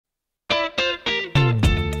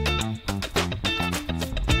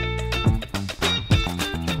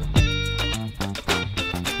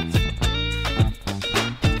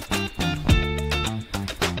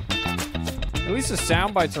least the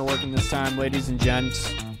sound bites are working this time, ladies and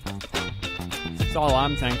gents. That's all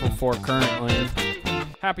I'm thankful for currently.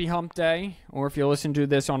 Happy hump day, or if you listen to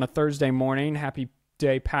this on a Thursday morning, happy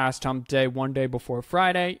day past hump day, one day before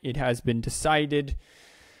Friday. It has been decided.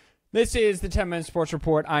 This is the 10-Minute Sports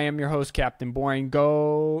Report. I am your host, Captain Boring.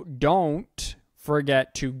 Don't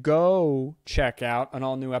forget to go check out an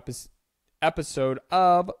all-new episode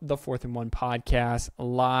of the 4th and 1 podcast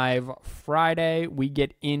live Friday. We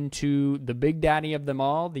get into the big daddy of them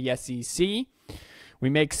all, the SEC. We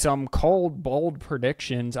make some cold, bold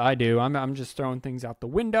predictions. I do. I'm just throwing things out the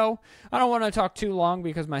window. I don't want to talk too long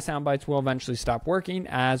because my sound bites will eventually stop working,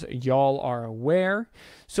 as y'all are aware.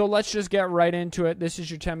 So let's just get right into it. This is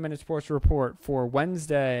your 10-Minute Sports Report for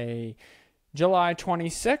Wednesday, July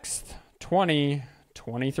 26th,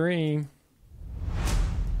 2023.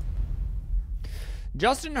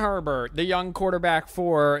 Justin Herbert, the young quarterback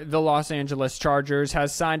for the Los Angeles Chargers,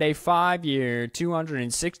 has signed a 5-year,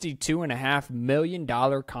 $262.5 million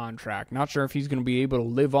contract. Not sure if he's going to be able to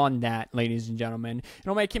live on that, ladies and gentlemen.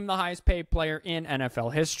 It'll make him the highest paid player in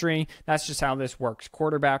NFL history. That's just how this works.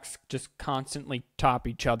 Quarterbacks just constantly top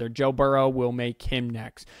each other. Joe Burrow will make him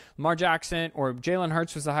next. Lamar Jackson, or Jalen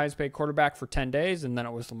Hurts, was the highest paid quarterback for 10 days, and then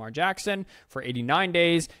it was Lamar Jackson for 89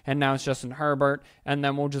 days, and now it's Justin Herbert, and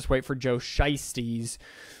then we'll just wait for Joe Shiesty's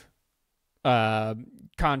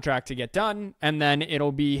contract to get done, and then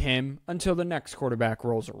it'll be him until the next quarterback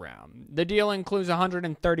rolls around. The deal includes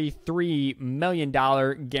 $133 million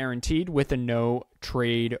guaranteed with a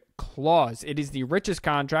no-trade clause. It is the richest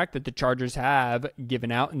contract that the Chargers have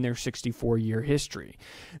given out in their 64-year history.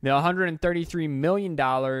 The $133 million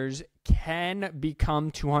can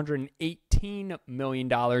become $218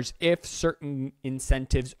 million if certain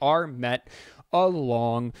incentives are met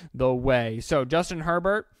along the way. So Justin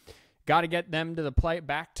Herbert got to get them to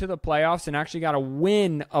back to the playoffs, and actually got to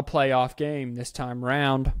win a playoff game this time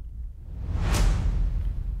around.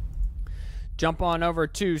 Jump on over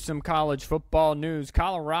to some college football news.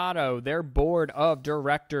 Colorado, their board of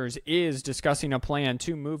directors, is discussing a plan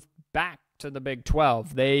to move back to the Big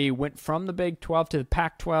 12. They went from the Big 12 to the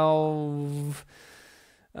Pac-12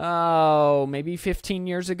 maybe 15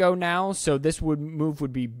 years ago now, so this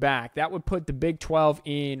would be back. That would put the Big 12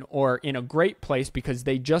 in a great place because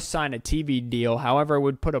they just signed a TV deal. However, it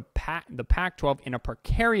would put the Pac-12 in a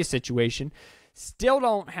precarious situation. Still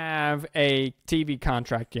don't have a TV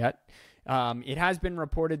contract yet. It has been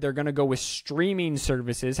reported they're going to go with streaming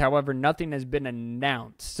services. However, nothing has been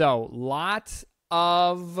announced. So lots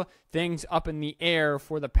of things up in the air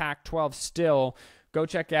for the Pac-12 still. Go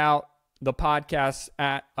check out the podcast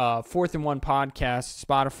at 4th and 1 Podcast,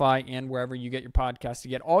 Spotify, and wherever you get your podcasts to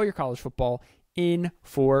get all your college football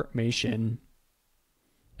information.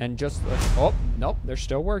 And just, they're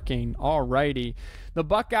still working. All righty. The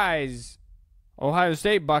Buckeyes, Ohio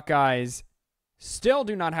State Buckeyes, still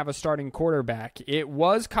do not have a starting quarterback. It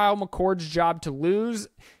was Kyle McCord's job to lose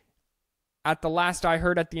at the last I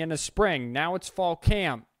heard at the end of spring. Now it's fall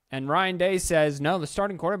camp. And Ryan Day says, no, the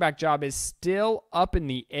starting quarterback job is still up in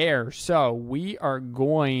the air. So we are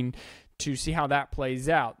going to see how that plays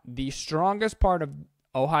out. The strongest part of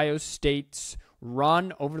Ohio State's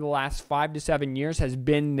run over the last 5 to 7 years has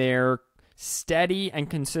been their steady and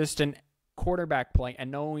consistent quarterback play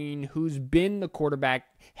and knowing who's been the quarterback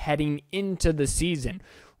heading into the season.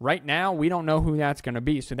 Right now, we don't know who that's going to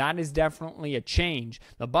be, so that is definitely a change.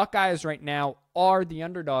 The Buckeyes right now are the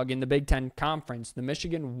underdog in the Big Ten Conference. The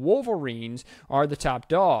Michigan Wolverines are the top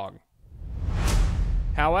dog.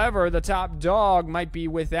 However, the top dog might be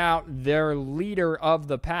without their leader of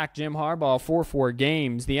the pack, Jim Harbaugh, for 4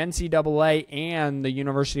 games. The NCAA and the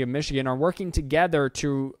University of Michigan are working together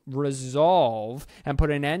to resolve and put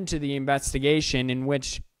an end to the investigation in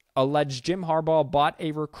which alleged Jim Harbaugh bought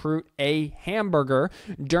a recruit a hamburger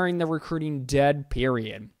during the recruiting dead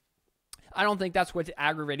period. I don't think that's what's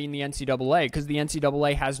aggravating the NCAA, because the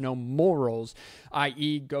NCAA has no morals,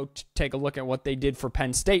 i.e. go take a look at what they did for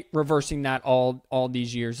Penn State, reversing that all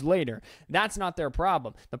these years later. That's not their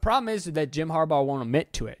problem. The problem is that Jim Harbaugh won't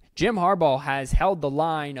admit to it. Jim Harbaugh has held the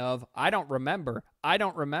line of, I don't remember, I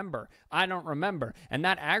don't remember, I don't remember. And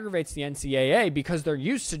that aggravates the NCAA because they're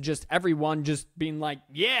used to just everyone just being like,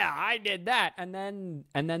 yeah, I did that. And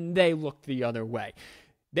then they look the other way.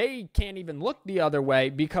 They can't even look the other way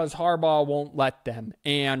because Harbaugh won't let them.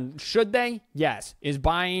 And should they? Yes. Is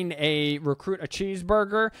buying a recruit a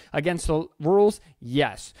cheeseburger against the rules?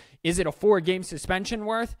 Yes. Is it a 4-game suspension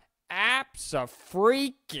worth?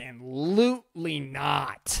 Abso-freaking-lutely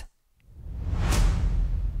not.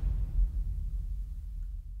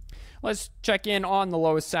 Let's check in on the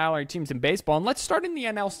lowest salary teams in baseball. And let's start in the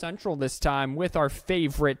NL Central this time with our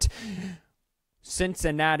favorite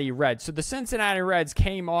Cincinnati Reds. So the Cincinnati Reds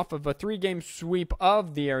came off of a 3-game sweep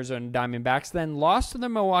of the Arizona Diamondbacks, then lost to the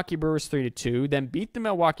Milwaukee Brewers 3-2, then beat the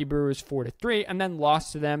Milwaukee Brewers 4-3, and then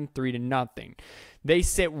lost to them 3-0. They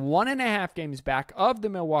sit 1.5 games back of the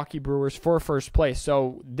Milwaukee Brewers for first place.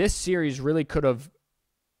 So this series really could have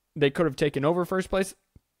taken over first place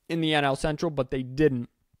in the NL Central, but they didn't.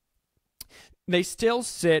 They still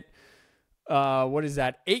sit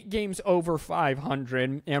 8 games over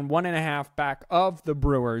 500 and 1.5 back of the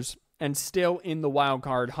Brewers and still in the wild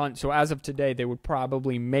card hunt. So as of today, they would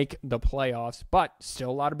probably make the playoffs, but still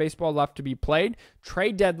a lot of baseball left to be played.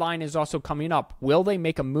 Trade deadline is also coming up. Will they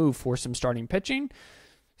make a move for some starting pitching?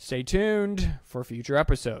 Stay tuned for future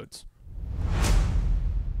episodes.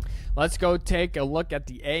 Let's go take a look at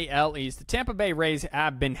the AL East. The Tampa Bay Rays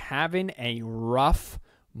have been having a rough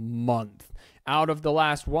month. Out of the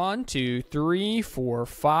last 1, 2, 3, 4,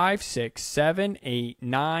 5, 6, 7, 8,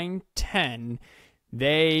 9, 10,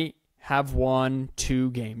 they have won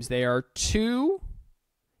 2 games. They are 2-8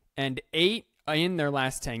 in their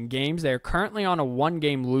last 10 games. They are currently on a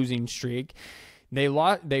 1-game losing streak. They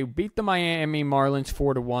beat the Miami Marlins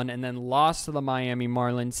 4-1 and then lost to the Miami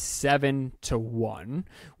Marlins 7-1,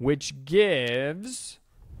 which gives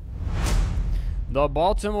the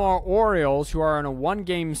Baltimore Orioles, who are on a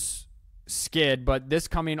 1-game skid, but this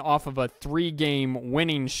coming off of a 3-game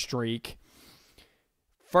winning streak,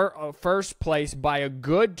 for first place by a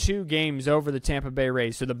good 2 games over the Tampa Bay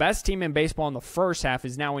Rays. So the best team in baseball in the first half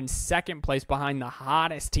is now in second place behind the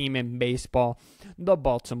hottest team in baseball, the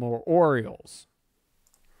Baltimore Orioles.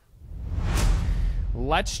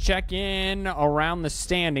 Let's check in around the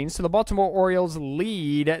standings. So the Baltimore Orioles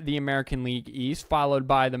lead the American League East, followed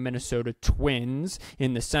by the Minnesota Twins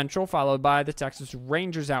in the Central, followed by the Texas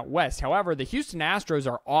Rangers out west. However, the Houston Astros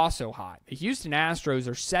are also hot. The Houston Astros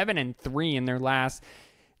are 7-3 in their last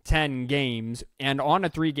 10 games and on a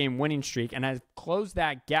 3-game winning streak and has closed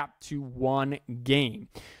that gap to 1 game.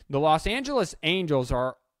 The Los Angeles Angels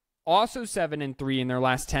are also 7-3 in their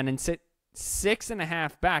last 10 and sit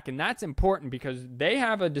 6.5 back, and that's important because they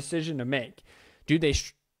have a decision to make. Do they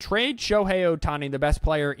trade Shohei Ohtani, the best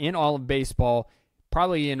player in all of baseball,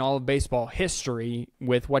 probably in all of baseball history,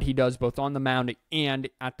 with what he does both on the mound and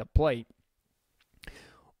at the plate?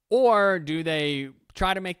 Or do they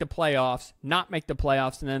try to make the playoffs, not make the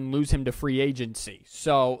playoffs, and then lose him to free agency?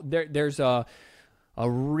 So there's a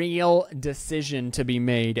real decision to be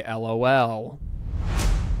made, LOL.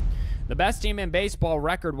 The best team in baseball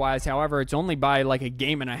record-wise, however, it's only by like a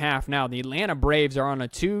game and a half now. The Atlanta Braves are on a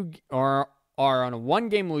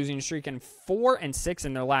 1-game losing streak and 4-6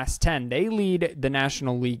 in their last 10. They lead the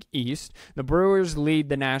National League East. The Brewers lead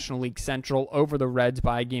the National League Central over the Reds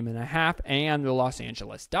by a game and a half, and the Los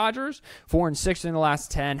Angeles Dodgers, 4-6 in the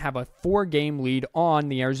last 10, have a 4-game lead on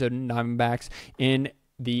the Arizona Diamondbacks in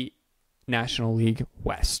the National League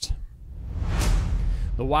West.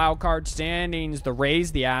 The wild card standings, the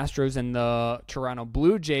Rays, the Astros, and the Toronto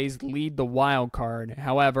Blue Jays lead the wild card.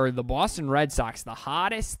 However, the Boston Red Sox, the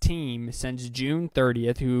hottest team since June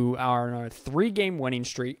 30th, who are on a 3-game winning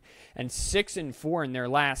streak and 6-4 in their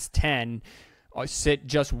last 10, sit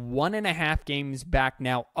just 1.5 games back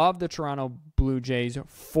now of the Toronto Blue Jays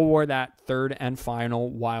for that third and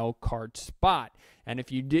final wild card spot. And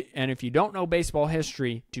if you don't know baseball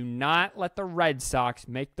history, do not let the Red Sox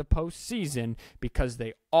make the postseason because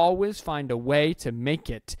they always find a way to make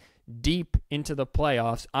it deep into the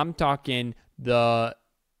playoffs. I'm talking the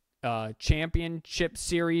championship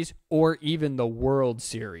series or even the World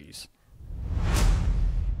Series.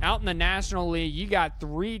 Out in the National League, you got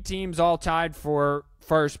 3 teams all tied for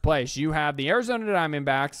first place. You have the Arizona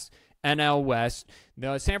Diamondbacks, NL West,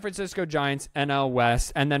 the San Francisco Giants, NL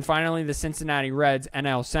West, and then finally the Cincinnati Reds,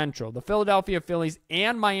 NL Central. The Philadelphia Phillies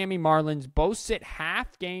and Miami Marlins both sit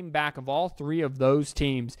half game back of all 3 of those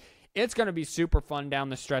teams. It's going to be super fun down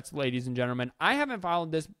the stretch, ladies and gentlemen. I haven't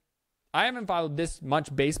followed this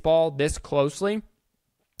much baseball this closely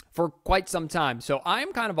for quite some time. So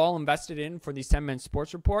I'm kind of all invested in for these 10-minute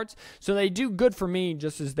sports reports. So they do good for me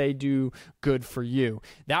just as they do good for you.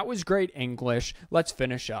 That was great English. Let's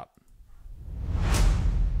finish up.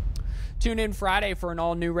 Tune in Friday for an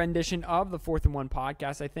all-new rendition of the 4th and 1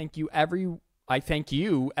 podcast. I thank you,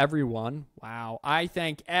 everyone. Wow. I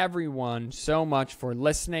thank everyone so much for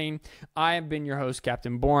listening. I have been your host,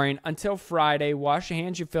 Captain Boring. Until Friday, wash your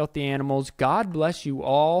hands, you filthy animals. God bless you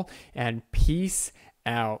all, and peace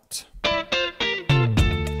out.